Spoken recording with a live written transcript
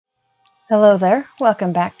Hello there,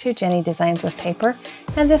 welcome back to Jennie Designs with Paper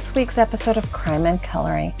and this week's episode of Crime and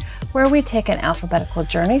Coloring, where we take an alphabetical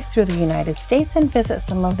journey through the United States and visit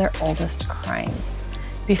some of their oldest crimes.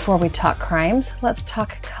 Before we talk crimes, let's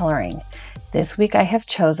talk coloring. This week I have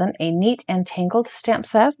chosen a neat and tangled stamp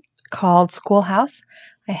set called Schoolhouse.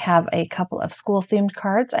 I have a couple of school-themed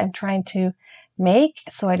cards I'm trying to make,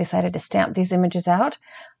 so I decided to stamp these images out.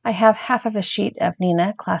 I have half of a sheet of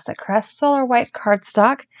Neenah Classic Crest Solar White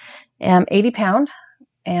cardstock, 80 pound,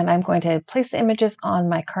 and I'm going to place the images on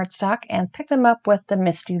my cardstock and pick them up with the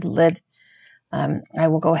Misty lid. I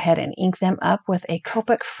will go ahead and ink them up with a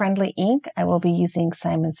Copic friendly ink. I will be using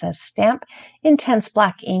Simon Says Stamp Intense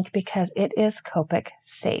Black ink because it is Copic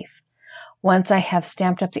safe. Once I have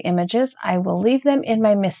stamped up the images, I will leave them in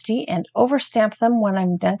my Misty and overstamp them when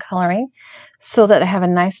I'm done coloring so that I have a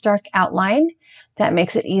nice dark outline. That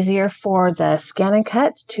makes it easier for the scan and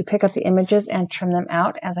cut to pick up the images and trim them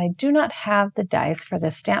out, as I do not have the dies for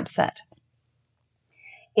this stamp set.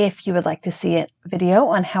 If you would like to see a video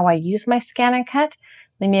on how I use my scan and cut,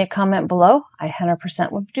 leave me a comment below. I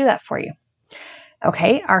 100% will do that for you.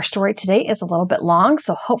 Okay, our story today is a little bit long,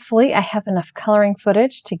 so hopefully I have enough coloring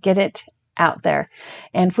footage to get it out there.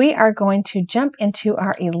 And we are going to jump into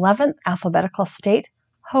our 11th alphabetical state,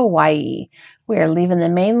 Hawaii. We are leaving the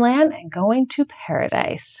mainland and going to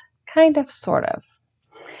paradise. Kind of, sort of.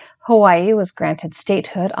 Hawaii was granted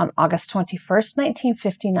statehood on August 21st,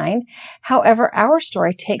 1959. However, our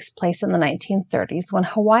story takes place in the 1930s when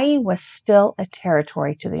Hawaii was still a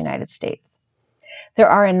territory to the United States. There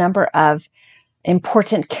are a number of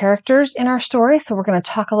important characters in our story, so we're going to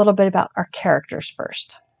talk a little bit about our characters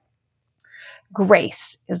first.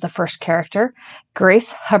 Grace is the first character. Grace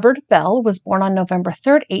Hubbard Bell was born on November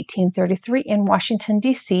 3rd, 1833 in Washington,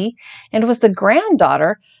 D.C. and was the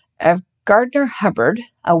granddaughter of Gardner Hubbard,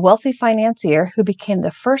 a wealthy financier who became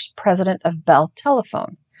the first president of Bell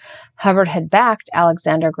Telephone. Hubbard had backed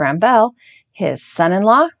Alexander Graham Bell, his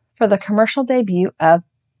son-in-law, for the commercial debut of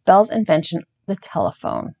Bell's invention, the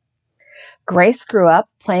telephone. Grace grew up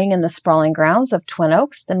playing in the sprawling grounds of Twin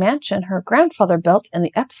Oaks, the mansion her grandfather built in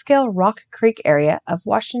the upscale Rock Creek area of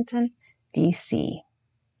Washington, D.C.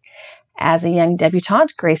 As a young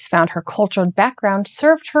debutante, Grace found her cultural background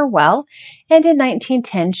served her well, and in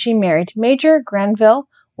 1910 she married Major Granville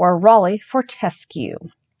or Raleigh Fortescue.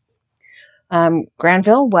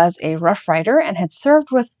 Granville was a Rough Rider and had served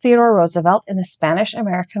with Theodore Roosevelt in the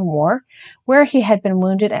Spanish-American War, where he had been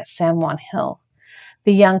wounded at San Juan Hill.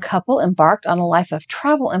 The young couple embarked on a life of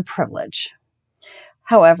travel and privilege.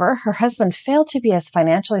 However, her husband failed to be as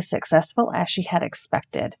financially successful as she had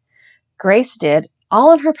expected. Grace did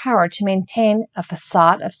all in her power to maintain a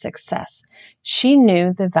facade of success. She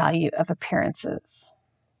knew the value of appearances.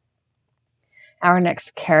 Our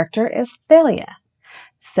next character is Thalia.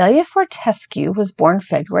 Thalia Fortescue was born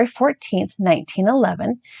February 14,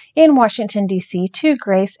 1911, in Washington, D.C. to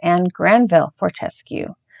Grace Ann Granville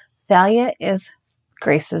Fortescue. Thalia is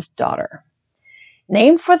Grace's daughter.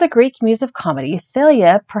 Named for the Greek muse of comedy,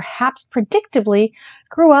 Thalia, perhaps predictably,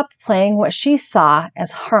 grew up playing what she saw as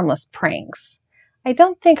harmless pranks. I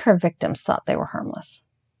don't think her victims thought they were harmless.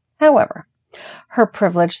 However, her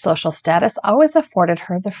privileged social status always afforded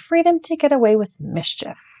her the freedom to get away with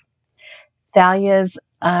mischief. Thalia's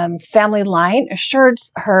family line assured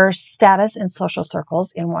her status in social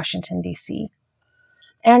circles in Washington, D.C.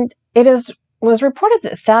 And it was reported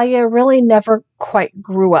that Thalia really never quite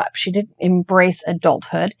grew up. She didn't embrace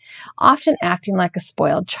adulthood, often acting like a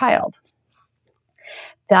spoiled child.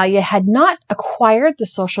 Thalia had not acquired the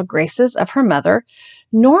social graces of her mother,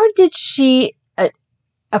 nor did she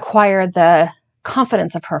acquire the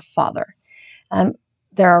confidence of her father.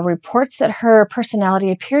 There are reports that her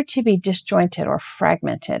personality appeared to be disjointed or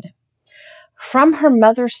fragmented. From her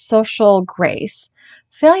mother's social grace,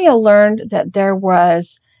 Thalia learned that there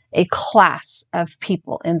was a class of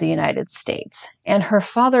people in the United States, and her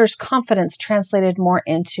father's confidence translated more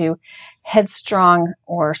into headstrong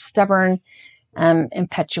or stubborn,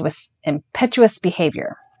 impetuous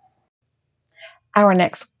behavior. Our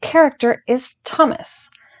next character is Thomas.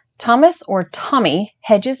 Thomas, or Tommy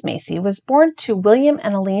Hedges Macy, was born to William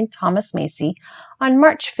and Aline Thomas Macy on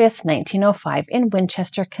March 5, 1905 in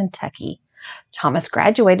Winchester, Kentucky. Thomas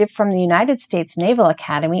graduated from the United States Naval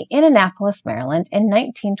Academy in Annapolis, Maryland in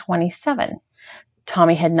 1927.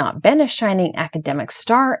 Tommy had not been a shining academic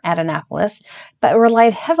star at Annapolis, but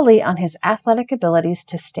relied heavily on his athletic abilities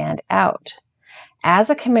to stand out. As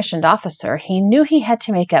a commissioned officer, he knew he had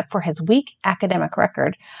to make up for his weak academic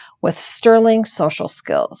record with sterling social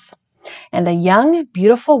skills. And a young,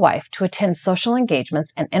 beautiful wife to attend social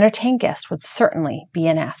engagements and entertain guests would certainly be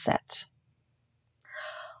an asset.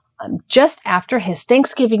 Just after his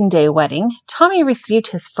Thanksgiving Day wedding, Tommy received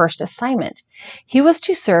his first assignment. He was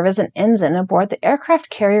to serve as an ensign aboard the aircraft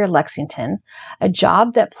carrier Lexington, a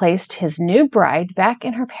job that placed his new bride back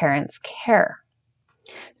in her parents' care.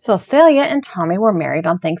 So Thalia and Tommy were married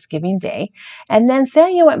on Thanksgiving Day, and then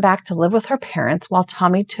Thalia went back to live with her parents while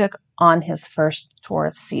Tommy took on his first tour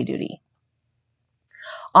of sea duty.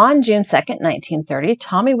 On June 2nd, 1930,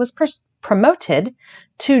 Tommy was promoted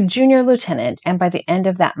to junior lieutenant, and by the end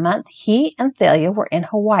of that month, he and Thalia were in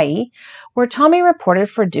Hawaii, where Tommy reported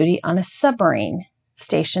for duty on a submarine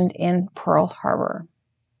stationed in Pearl Harbor.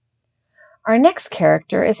 Our next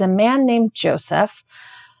character is a man named Joseph,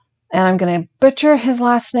 and I'm going to butcher his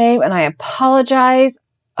last name, and I apologize.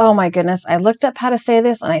 Oh my goodness, I looked up how to say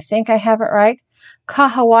this, and I think I have it right.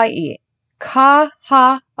 Kahawai'i.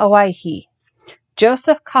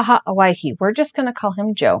 Joseph Kahawai'i. We're just going to call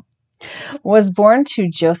him Joe. Was born to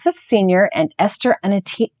Joseph Sr. and Esther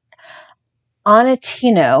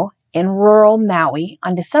Onatino in rural Maui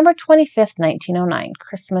on December 25th, 1909,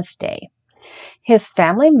 Christmas Day. His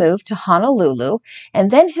family moved to Honolulu, and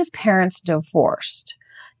then his parents divorced.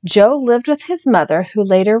 Joe lived with his mother, who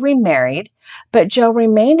later remarried, but Joe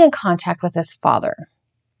remained in contact with his father.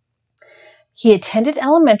 He attended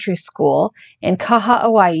elementary school in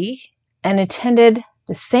Kahawai'i and attended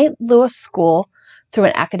the St. Louis School through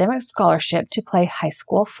an academic scholarship to play high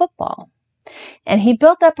school football. And he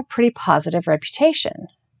built up a pretty positive reputation.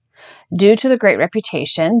 Due to the great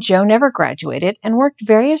reputation, Joe never graduated and worked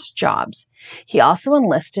various jobs. He also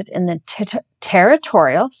enlisted in the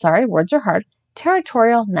Territorial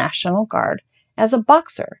National Guard as a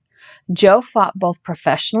boxer. Joe fought both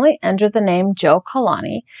professionally under the name Joe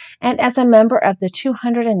Kalani and as a member of the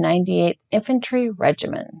 298th Infantry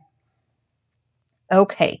Regiment.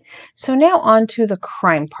 Okay, so now on to the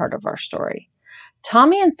crime part of our story.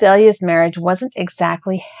 Tommy and Thalia's marriage wasn't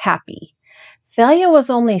exactly happy. Thalia was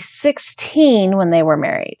only 16 when they were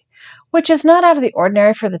married, which is not out of the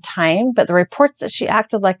ordinary for the time, but the reports that she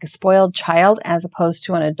acted like a spoiled child as opposed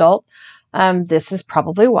to an adult, this is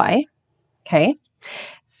probably why. Okay.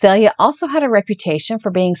 Thalia also had a reputation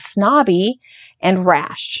for being snobby and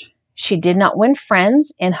rash. She did not win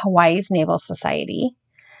friends in Hawaii's Naval Society.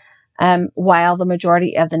 While the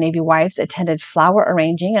majority of the Navy wives attended flower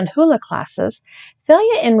arranging and hula classes,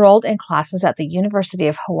 Thalia enrolled in classes at the University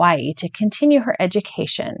of Hawaii to continue her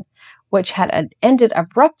education, which had ended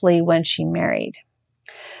abruptly when she married.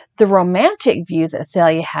 The romantic view that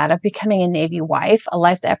Thalia had of becoming a Navy wife, a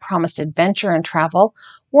life that promised adventure and travel,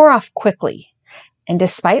 wore off quickly. And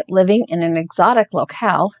despite living in an exotic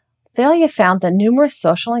locale, Thalia found the numerous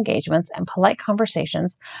social engagements and polite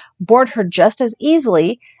conversations bored her just as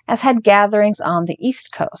easily as had gatherings on the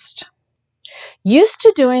East Coast. Used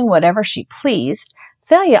to doing whatever she pleased,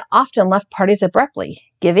 Thalia often left parties abruptly,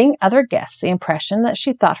 giving other guests the impression that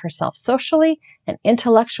she thought herself socially and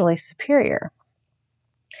intellectually superior.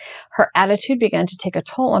 Her attitude began to take a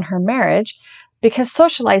toll on her marriage because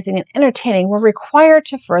socializing and entertaining were required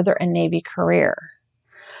to further a Navy career.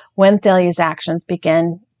 When Thalia's actions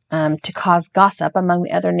began to cause gossip among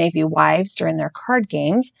the other Navy wives during their card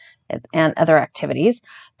games and other activities,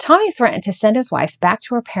 Tommy threatened to send his wife back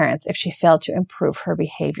to her parents if she failed to improve her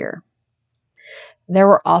behavior. There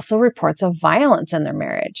were also reports of violence in their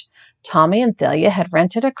marriage. Tommy and Thalia had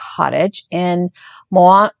rented a cottage in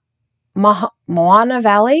Moana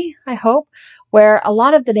Valley, where a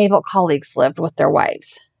lot of the naval colleagues lived with their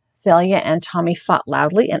wives. Thalia and Tommy fought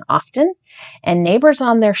loudly and often, and neighbors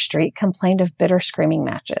on their street complained of bitter screaming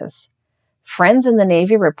matches. Friends in the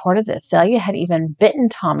Navy reported that Thalia had even bitten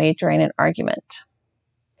Tommy during an argument.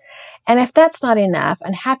 And if that's not enough,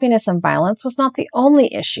 unhappiness and violence was not the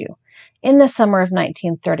only issue. In the summer of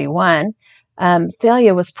 1931,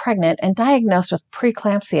 Thalia was pregnant and diagnosed with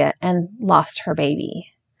preeclampsia and lost her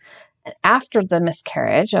baby. And after the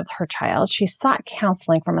miscarriage of her child, she sought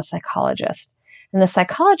counseling from a psychologist. And the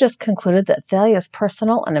psychologist concluded that Thalia's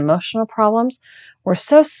personal and emotional problems were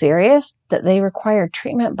so serious that they required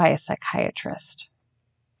treatment by a psychiatrist.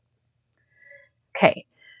 Okay,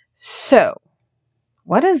 so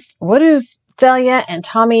what does Thalia and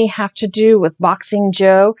Tommy have to do with Boxing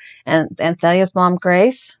Joe and Thalia's mom,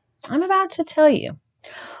 Grace? I'm about to tell you.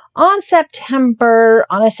 On a September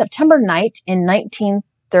night in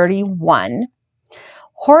 1931,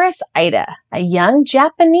 Horace Ida, a young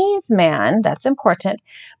Japanese man, that's important,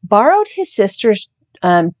 borrowed his sister's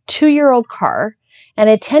 2-year-old car and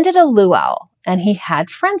attended a luau, and he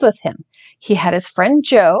had friends with him. He had his friend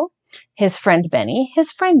Joe, his friend Benny,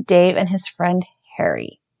 his friend Dave, and his friend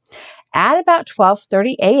Harry. At about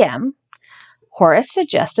 12:30 a.m., Horace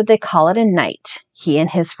suggested they call it a night. He and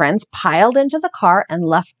his friends piled into the car and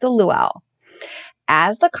left the luau.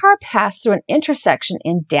 As the car passed through an intersection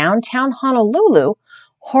in downtown Honolulu,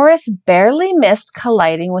 Horace barely missed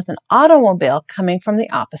colliding with an automobile coming from the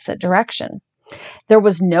opposite direction. There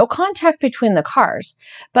was no contact between the cars,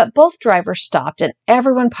 but both drivers stopped and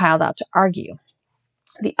everyone piled out to argue.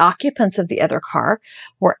 The occupants of the other car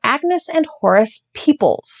were Agnes and Horace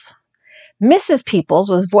Peoples. Mrs. Peoples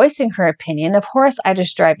was voicing her opinion of Horace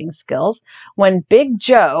Ida's driving skills when Big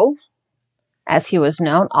Joe, as he was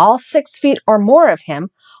known, all 6 feet or more of him,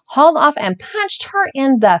 hauled off and punched her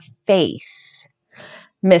in the face.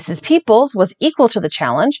 Mrs. Peoples was equal to the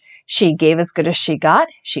challenge. She gave as good as she got.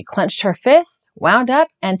 She clenched her fists, wound up,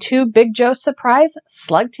 and to Big Joe's surprise,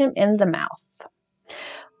 slugged him in the mouth.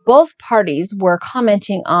 Both parties were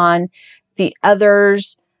commenting on the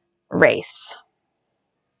other's race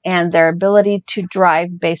and their ability to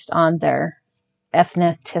drive based on their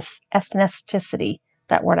ethnicity.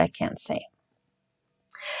 That word I can't say.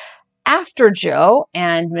 After Joe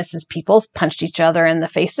and Mrs. Peoples punched each other in the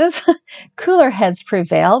faces, cooler heads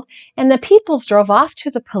prevailed, and the Peoples drove off to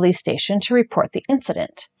the police station to report the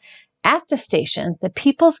incident. At the station, the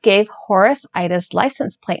Peoples gave Horace Ida's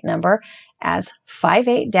license plate number as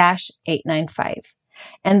 58-895,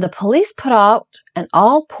 and the police put out an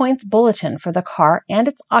all-points bulletin for the car and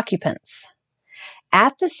its occupants.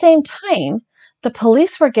 At the same time, the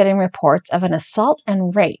police were getting reports of an assault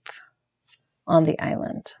and rape on the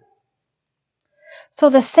island. So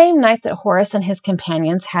the same night that Horace and his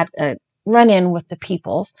companions had a run-in with the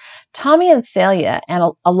Peoples, Tommy and Thalia,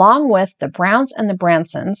 and along with the Browns and the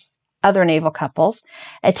Bransons, other naval couples,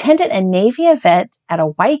 attended a Navy event at a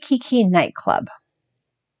Waikiki nightclub.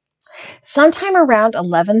 Sometime around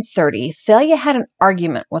 11:30, Thalia had an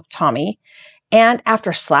argument with Tommy, and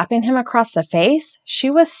after slapping him across the face, she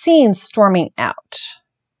was seen storming out.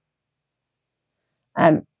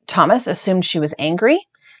 Thomas assumed she was angry,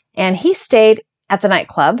 and he stayed at the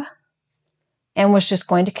nightclub and was just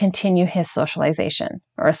going to continue his socializing.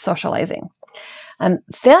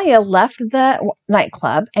 Thalia left the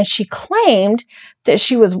nightclub, and she claimed that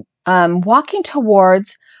she was walking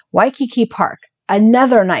towards Waikiki Park,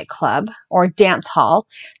 another nightclub or dance hall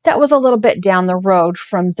that was a little bit down the road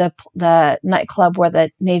from the nightclub where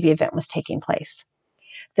the Navy event was taking place.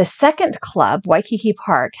 The second club, Waikiki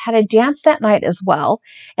Park, had a dance that night as well,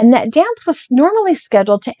 and that dance was normally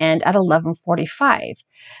scheduled to end at 11:45.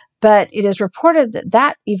 But it is reported that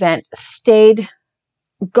that event stayed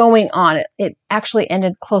going on. It actually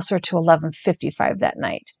ended closer to 11:55 that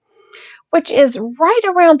night, which is right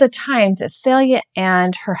around the time that Thalia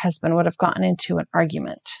and her husband would have gotten into an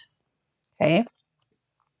argument. Okay.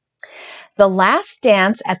 The last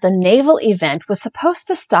dance at the naval event was supposed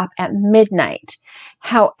to stop at midnight.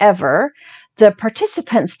 However, the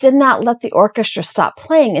participants did not let the orchestra stop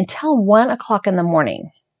playing until 1 o'clock in the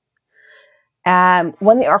morning.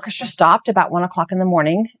 When the orchestra stopped about 1 o'clock in the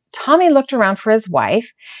morning, Tommy looked around for his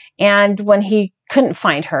wife, and when he couldn't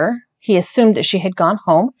find her, he assumed that she had gone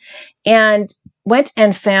home and went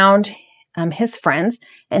and found his friends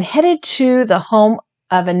and headed to the home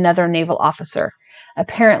of another naval officer.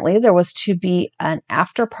 Apparently, there was to be an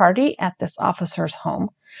after party at this officer's home.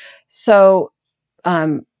 So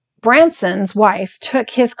Branson's wife took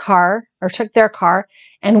their car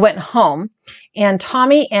and went home, and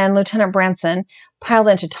Tommy and Lieutenant Branson piled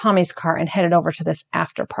into Tommy's car and headed over to this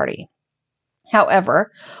after party.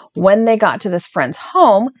 However, when they got to this friend's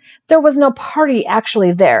home, there was no party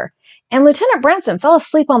actually there, and Lieutenant Branson fell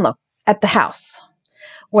asleep at the house,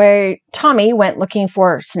 where Tommy went looking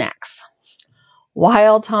for snacks.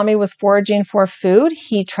 While Tommy was foraging for food,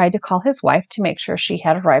 he tried to call his wife to make sure she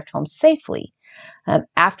had arrived home safely.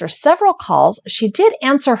 After several calls, she did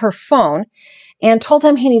answer her phone and told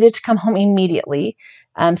him he needed to come home immediately.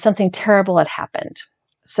 Something terrible had happened.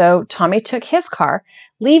 So Tommy took his car,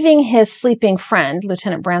 leaving his sleeping friend,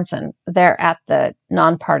 Lieutenant Branson, there at the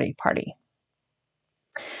non-party party.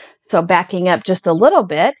 So backing up just a little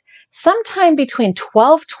bit, sometime between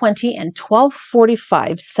 12:20 and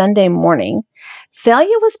 12:45 Sunday morning,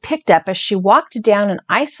 Thalia was picked up as she walked down an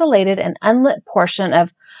isolated and unlit portion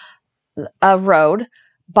of a road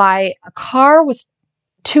by a car with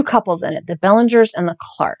two couples in it, the Bellingers and the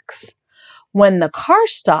Clarks. When the car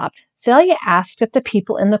stopped, Thalia asked if the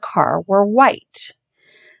people in the car were white.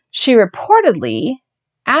 She reportedly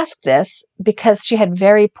asked this because she had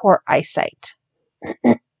very poor eyesight.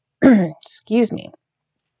 Excuse me.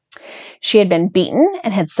 She had been beaten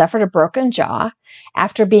and had suffered a broken jaw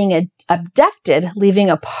after being abducted, leaving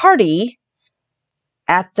the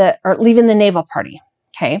naval party.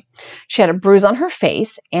 Okay. She had a bruise on her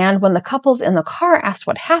face, and when the couples in the car asked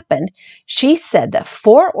what happened, she said that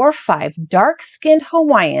 4 or 5 dark-skinned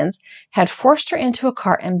Hawaiians had forced her into a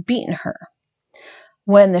car and beaten her.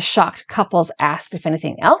 When the shocked couples asked if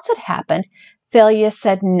anything else had happened, Thalia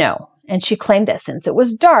said no, and she claimed that since it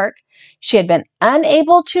was dark, she had been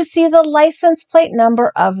unable to see the license plate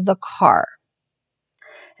number of the car.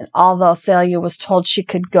 And although Thalia was told she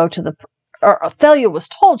should go to the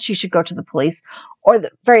police, or at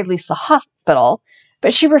the very least the hospital,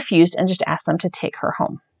 but she refused and just asked them to take her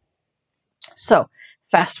home. So,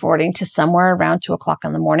 fast forwarding to somewhere around 2 o'clock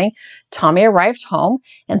in the morning, Tommy arrived home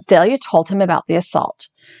and Thalia told him about the assault.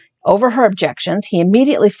 Over her objections, he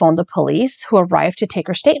immediately phoned the police, who arrived to take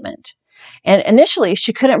her statement. And initially,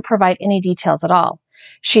 she couldn't provide any details at all.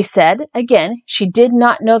 She said, again, she did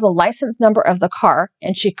not know the license number of the car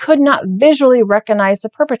and she could not visually recognize the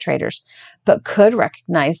perpetrators, but could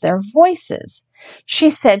recognize their voices. She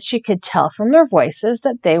said she could tell from their voices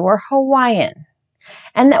that they were Hawaiian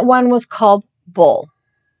and that one was called Bull,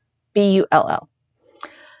 B-U-L-L.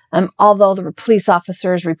 Although the police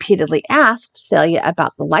officers repeatedly asked Thalia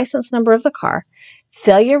about the license number of the car,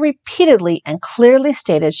 Thalia repeatedly and clearly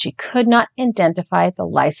stated she could not identify the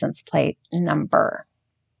license plate number.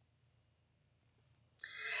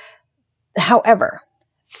 However,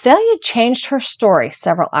 Thalia changed her story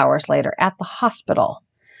several hours later at the hospital.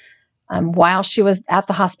 While she was at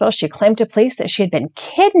the hospital, she claimed to police that she had been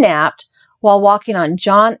kidnapped while walking on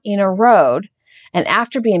John Ina Road, and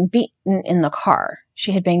after being beaten in the car,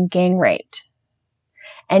 she had been gang raped.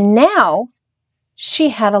 And now she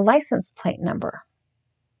had a license plate number.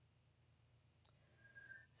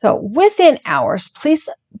 So within hours,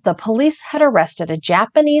 the police had arrested a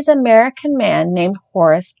Japanese-American man named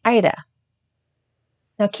Horace Ida.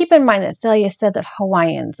 Now keep in mind that Thalia said that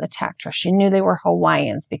Hawaiians attacked her. She knew they were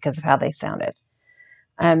Hawaiians because of how they sounded.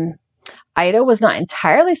 Ida was not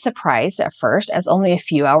entirely surprised at first, as only a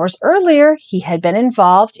few hours earlier he had been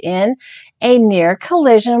involved in a near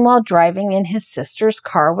collision while driving in his sister's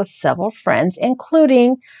car with several friends,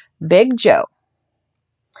 including Big Joe.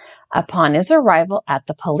 Upon his arrival at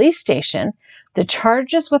the police station, the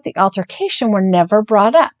charges with the altercation were never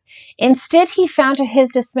brought up. Instead, he found to his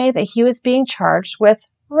dismay that he was being charged with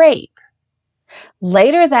rape.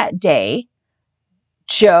 Later that day,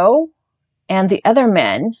 Joe and the other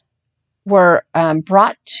men were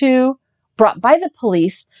brought by the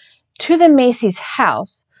police to the Macy's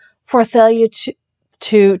house for Thalia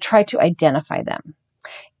to try to identify them.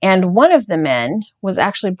 And one of the men was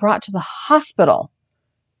actually brought to the hospital.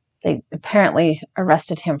 They apparently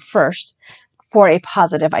arrested him first for a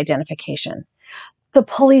positive identification. The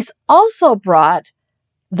police also brought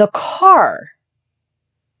the car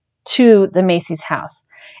to the Macy's house,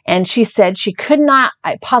 and she said she could not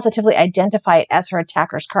positively identify it as her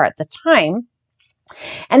attacker's car at the time,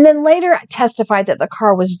 and then later testified that the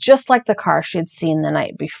car was just like the car she had seen the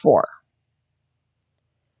night before.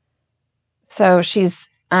 So she's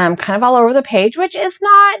kind of all over the page, which is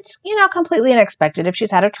not, completely unexpected. If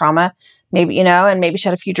she's had a trauma, maybe, and maybe she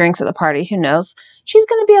had a few drinks at the party, who knows? She's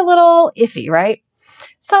going to be a little iffy, right?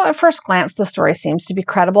 So at first glance, the story seems to be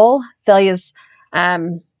credible. Thalia's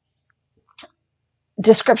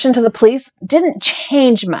description to the police didn't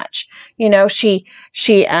change much. She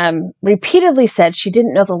repeatedly said she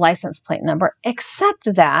didn't know the license plate number,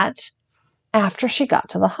 except that after she got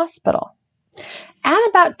to the hospital. At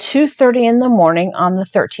about 2:30 in the morning on the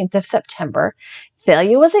 13th of September,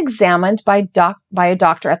 Thalia was examined by a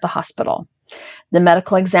doctor at the hospital. The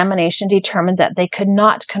medical examination determined that they could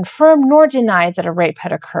not confirm nor deny that a rape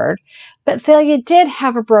had occurred, but Thalia did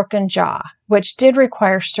have a broken jaw, which did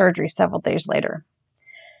require surgery several days later.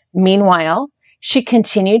 Meanwhile, she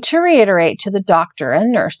continued to reiterate to the doctor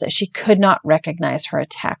and nurse that she could not recognize her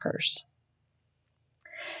attackers.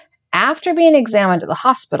 After being examined at the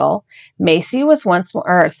hospital, Thalia was once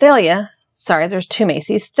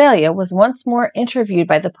more interviewed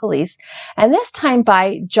by the police, and this time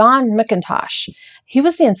by John McIntosh. He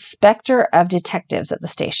was the inspector of detectives at the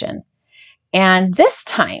station. And this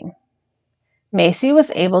time, Macy was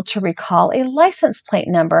able to recall a license plate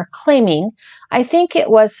number claiming, I think it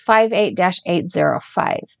was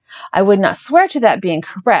 58-805. I would not swear to that being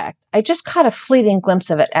correct. I just caught a fleeting glimpse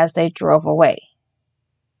of it as they drove away.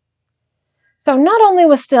 So not only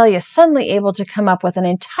was Thalia suddenly able to come up with an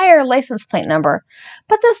entire license plate number,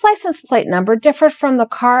 but this license plate number differed from the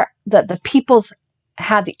car that the Peoples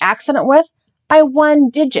had the accident with by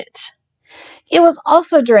 1 digit. It was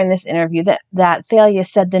also during this interview that Thalia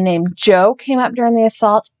said the name Joe came up during the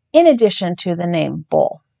assault, in addition to the name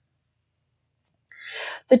Bull.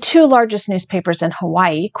 The two largest newspapers in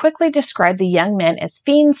Hawaii quickly described the young men as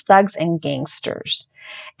fiends, thugs, and gangsters.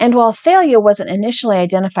 And while Thalia wasn't initially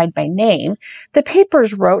identified by name, the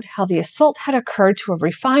papers wrote how the assault had occurred to a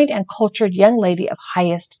refined and cultured young lady of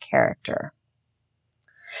highest character.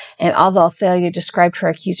 And although Thalia described her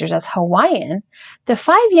accusers as Hawaiian, the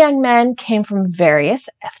 5 young men came from various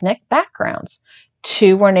ethnic backgrounds.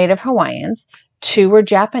 2 were Native Hawaiians, 2 were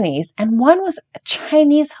Japanese, and 1 was a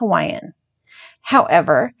Chinese Hawaiian.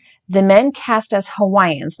 However, the men cast as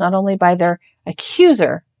Hawaiians not only by their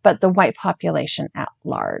accuser, but the white population at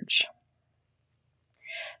large.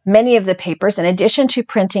 Many of the papers, in addition to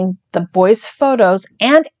printing the boys' photos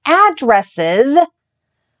and addresses,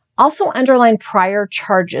 also underlined prior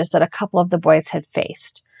charges that a couple of the boys had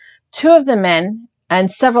faced. 2 of the men and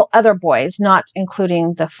several other boys, not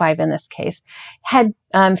including the 5 in this case, had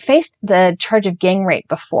faced the charge of gang rape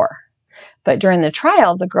before. But during the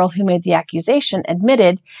trial, the girl who made the accusation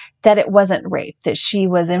admitted that it wasn't rape, that she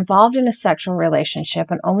was involved in a sexual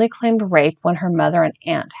relationship and only claimed rape when her mother and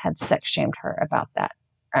aunt had sex-shamed her about that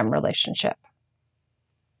relationship.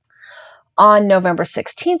 On November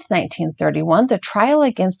 16, 1931, the trial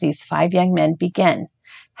against these 5 young men began.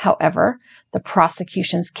 However, the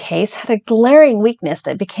prosecution's case had a glaring weakness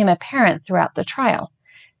that became apparent throughout the trial.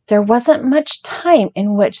 There wasn't much time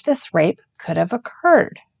in which this rape could have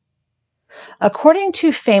occurred. According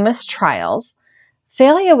to famous trials,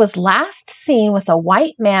 Thalia was last seen with a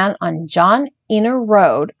white man on John Iner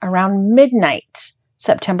Road around midnight,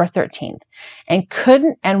 September 13th,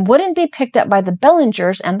 and wouldn't be picked up by the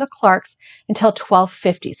Bellingers and the Clarks until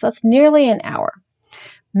 12:50, so that's nearly an hour.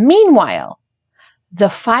 Meanwhile, the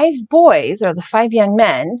 5 boys, or the 5 young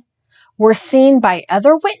men, were seen by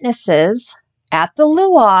other witnesses at the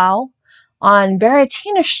luau on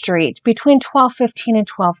Baratina Street between 12:15 and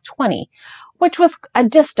 12:20, which was a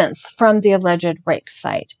distance from the alleged rape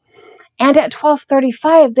site. And at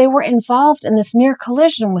 12:35, they were involved in this near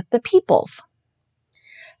collision with the Peoples.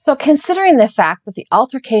 So considering the fact that the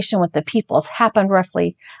altercation with the Peoples happened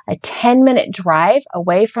roughly a 10-minute drive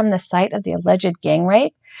away from the site of the alleged gang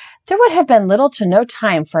rape, there would have been little to no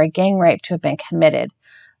time for a gang rape to have been committed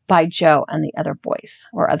by Joe and the other boys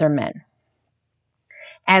or other men.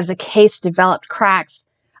 As the case developed cracks,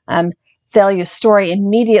 Thalia's story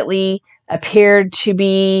immediately appeared to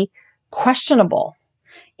be questionable.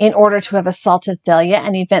 In order to have assaulted Thalia,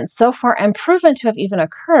 an event so far unproven to have even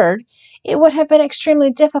occurred, it would have been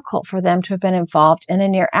extremely difficult for them to have been involved in a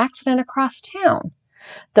near accident across town.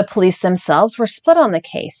 The police themselves were split on the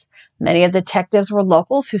case. Many of the detectives were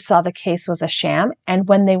locals who saw the case was a sham, and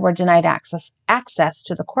when they were denied access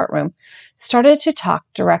to the courtroom, started to talk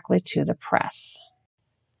directly to the press.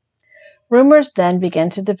 Rumors then began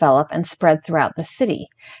to develop and spread throughout the city.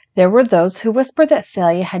 There were those who whispered that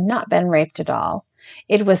Thalia had not been raped at all.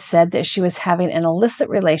 It was said that she was having an illicit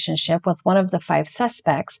relationship with one of the 5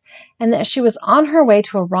 suspects, and that she was on her way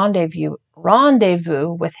to a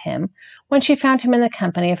rendezvous with him when she found him in the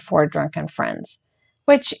company of 4 drunken friends,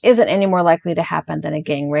 which isn't any more likely to happen than a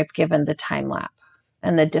gang rape given the time lapse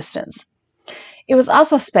and the distance. It was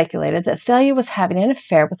also speculated that Thalia was having an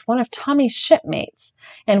affair with one of Tommy's shipmates,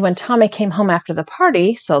 and when Tommy came home after the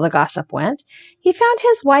party, so the gossip went, he found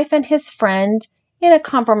his wife and his friend in a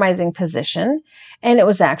compromising position, and it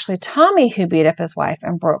was actually Tommy who beat up his wife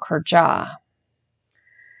and broke her jaw.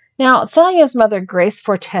 Now, Thalia's mother, Grace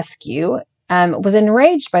Fortescue, was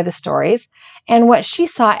enraged by the stories and what she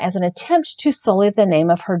saw as an attempt to sully the name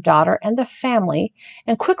of her daughter and the family,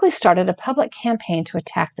 and quickly started a public campaign to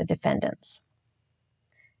attack the defendants.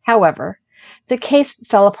 However, the case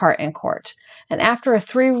fell apart in court, and after a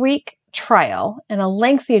 3-week trial and a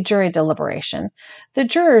lengthy jury deliberation, the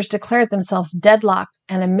jurors declared themselves deadlocked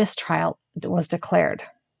and a mistrial was declared.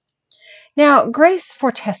 Now, Grace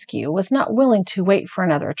Fortescue was not willing to wait for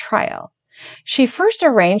another trial. She first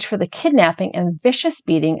arranged for the kidnapping and vicious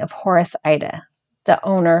beating of Horace Ida, the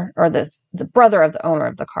owner, or the brother of the owner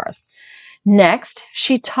of the car. Next,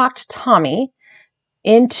 she talked Tommy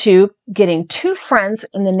into getting 2 friends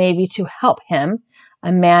in the Navy to help him,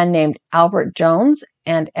 a man named Albert Jones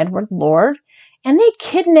and Edward Lord, and they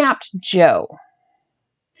kidnapped Joe.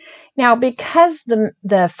 Now, because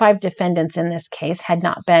the 5 defendants in this case had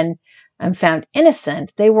not been found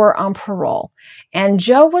innocent, they were on parole, and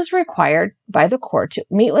Joe was required by the court to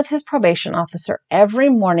meet with his probation officer every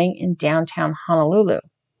morning in downtown Honolulu.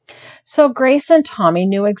 So Grace and Tommy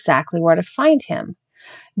knew exactly where to find him.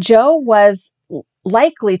 Joe was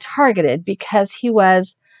likely targeted because he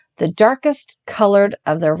was the darkest colored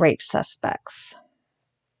of the rape suspects.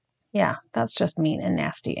 Yeah, that's just mean and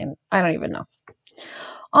nasty, and I don't even know.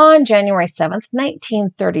 On January 7th,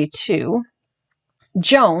 1932,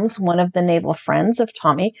 Jones, one of the naval friends of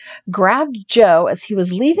Tommy, grabbed Joe as he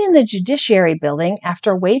was leaving the Judiciary Building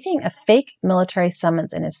after waving a fake military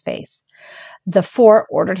summons in his face. The four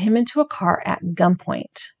ordered him into a car at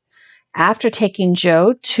gunpoint. After taking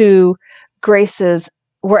Joe to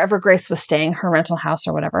wherever Grace was staying, her rental house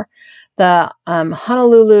or whatever, the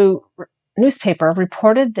Honolulu newspaper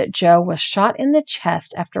reported that Joe was shot in the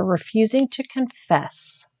chest after refusing to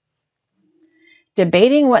confess.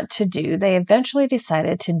 Debating what to do, they eventually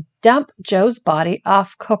decided to dump Joe's body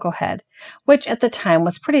off Cocoa Head, which at the time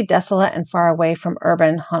was pretty desolate and far away from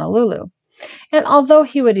urban Honolulu. And although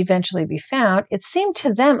he would eventually be found, it seemed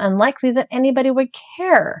to them unlikely that anybody would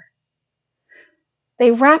care.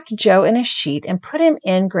 They wrapped Joe in a sheet and put him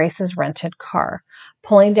in Grace's rented car,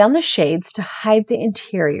 pulling down the shades to hide the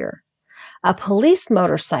interior. A police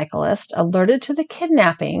motorcyclist, alerted to the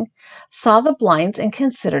kidnapping, saw the blinds and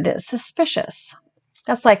considered it suspicious.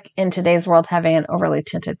 That's like in today's world having an overly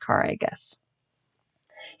tinted car, I guess.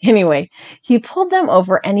 Anyway, he pulled them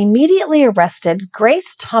over and immediately arrested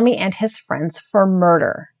Grace, Tommy, and his friends for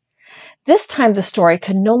murder. This time the story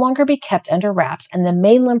could no longer be kept under wraps, and the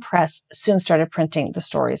mainland press soon started printing the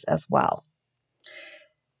stories as well.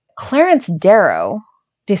 Clarence Darrow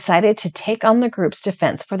decided to take on the group's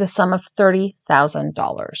defense for the sum of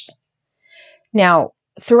 $30,000. Now,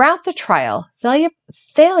 throughout the trial,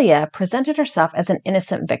 Thalia presented herself as an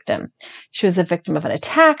innocent victim. She was the victim of an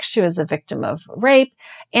attack, she was the victim of rape,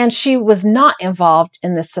 and she was not involved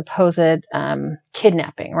in this supposed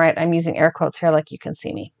kidnapping, right? I'm using air quotes here like you can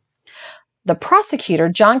see me. The prosecutor,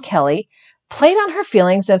 John Kelly, played on her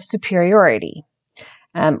feelings of superiority.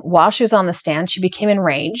 While she was on the stand, she became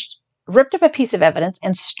enraged, ripped up a piece of evidence,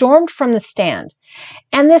 and stormed from the stand.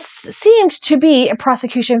 And this seemed to be a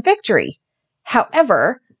prosecution victory.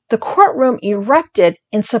 However, the courtroom erupted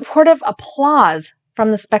in supportive applause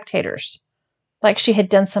from the spectators, like she had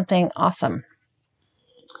done something awesome.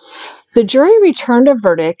 The jury returned a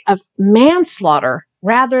verdict of manslaughter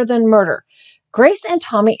rather than murder. Grace and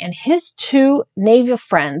Tommy and his two naval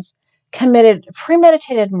friends committed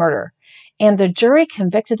premeditated murder, and the jury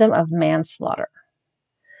convicted them of manslaughter.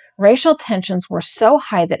 Racial tensions were so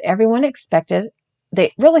high that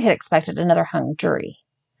they really had expected another hung jury.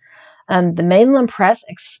 The mainland press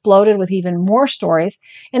exploded with even more stories,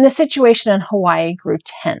 and the situation in Hawaii grew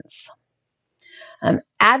tense.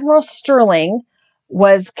 Admiral Sterling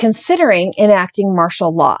was considering enacting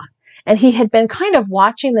martial law, and he had been kind of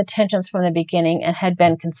watching the tensions from the beginning and had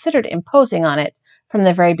been considered imposing on it from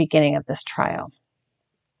the very beginning of this trial.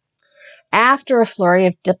 After a flurry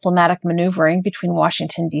of diplomatic maneuvering between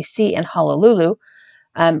Washington, D.C. and Honolulu,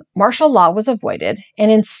 martial law was avoided, and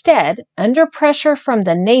instead, under pressure from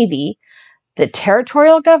the Navy, the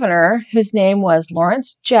territorial governor, whose name was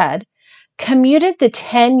Lawrence Judd, commuted the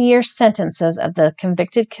 10-year sentences of the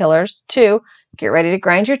convicted killers to, get ready to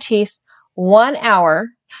grind your teeth, 1 hour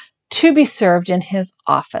to be served in his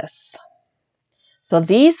office. So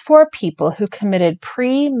these four people who committed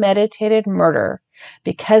premeditated murder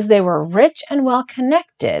because they were rich and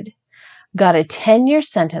well-connected got a 10-year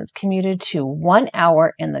sentence commuted to 1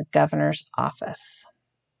 hour in the governor's office.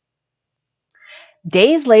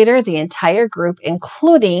 Days later, the entire group,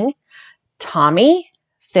 including Tommy,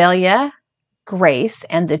 Thalia, Grace,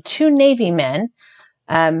 and the two Navy men,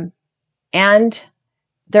 and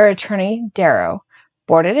their attorney, Darrow,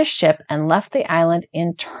 boarded a ship and left the island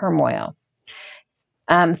in turmoil.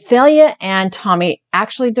 Thalia and Tommy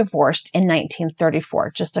actually divorced in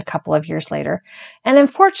 1934, just a couple of years later, and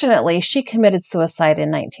unfortunately, she committed suicide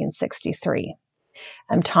in 1963.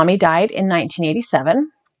 Tommy died in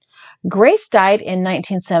 1987. Grace died in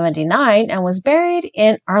 1979 and was buried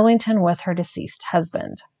in Arlington with her deceased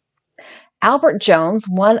husband. Albert Jones,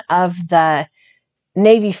 one of the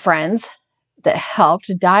Navy friends that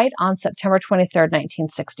helped, died on September 23,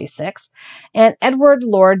 1966, and Edward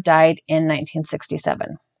Lord died in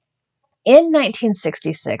 1967. In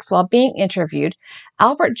 1966, while being interviewed,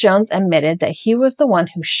 Albert Jones admitted that he was the one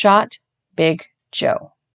who shot Big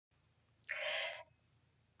Joe.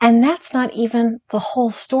 And that's not even the whole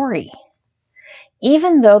story.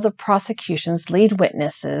 Even though the prosecution's lead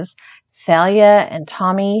witnesses, Thalia and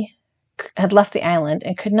Tommy, had left the island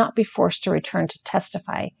and could not be forced to return to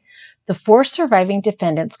testify, the four surviving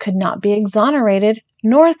defendants could not be exonerated,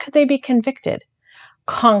 nor could they be convicted.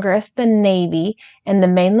 Congress, the Navy, and the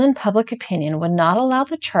mainland public opinion would not allow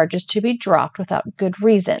the charges to be dropped without good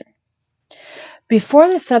reason. Before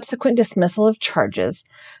the subsequent dismissal of charges,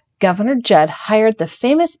 Governor Judd hired the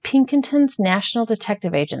famous Pinkerton's National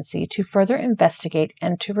Detective Agency to further investigate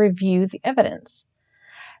and to review the evidence.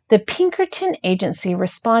 The Pinkerton agency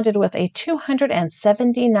responded with a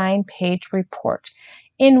 279-page report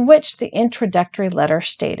in which the introductory letter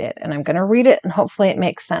stated, and I'm going to read it and hopefully it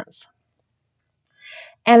makes sense.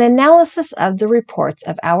 An analysis of the reports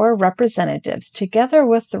of our representatives, together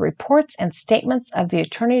with the reports and statements of the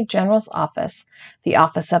Attorney General's office, the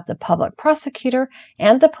Office of the Public Prosecutor,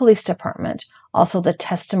 and the Police Department, also the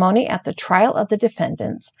testimony at the trial of the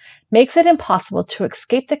defendants, makes it impossible to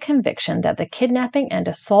escape the conviction that the kidnapping and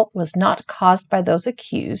assault was not caused by those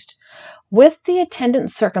accused, with the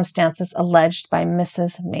attendant circumstances alleged by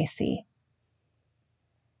Mrs. Macy.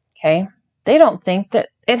 Okay, they don't think that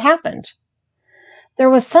it happened. There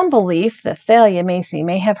was some belief that Thalia Macy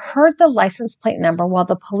may have heard the license plate number while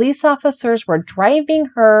the police officers were driving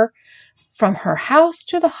her from her house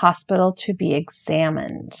to the hospital to be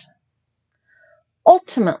examined.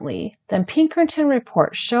 Ultimately, the Pinkerton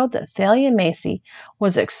report showed that Thalia Macy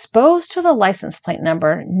was exposed to the license plate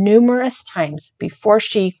number numerous times before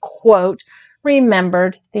she, quote,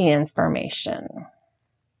 remembered the information.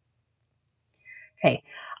 Okay.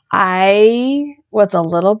 I was a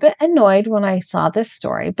little bit annoyed when I saw this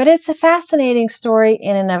story, but it's a fascinating story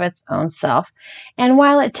in and of its own self. And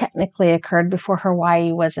while it technically occurred before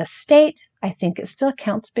Hawaii was a state, I think it still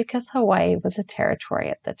counts because Hawaii was a territory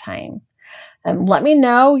at the time. Let me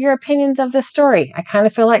know your opinions of this story. I kind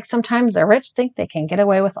of feel like sometimes the rich think they can get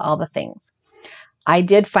away with all the things. I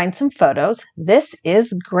did find some photos. This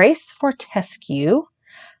is Grace Fortescue,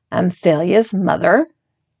 Thalia's mother.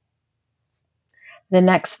 The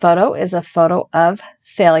next photo is a photo of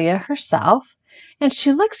Thalia herself, and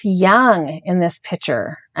she looks young in this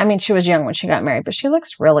picture. I mean, she was young when she got married, but she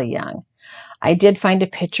looks really young. I did find a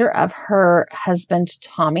picture of her husband,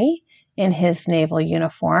 Tommy, in his naval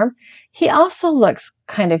uniform. He also looks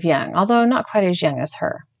kind of young, although not quite as young as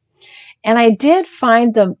her. And I did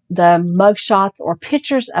find the mugshots or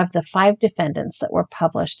pictures of the 5 defendants that were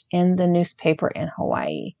published in the newspaper in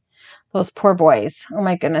Hawaii. Those poor boys. Oh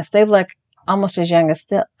my goodness, they look almost as young as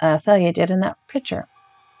Thalia did in that picture.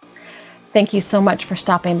 Thank you so much for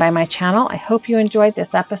stopping by my channel. I hope you enjoyed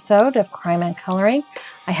this episode of Crime and Coloring.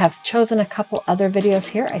 I have chosen a couple other videos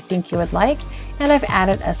here I think you would like, and I've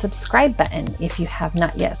added a subscribe button. If you have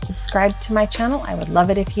not yet subscribed to my channel, I would love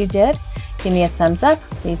it if you did. Give me a thumbs up,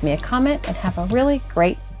 leave me a comment, and have a really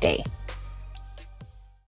great day.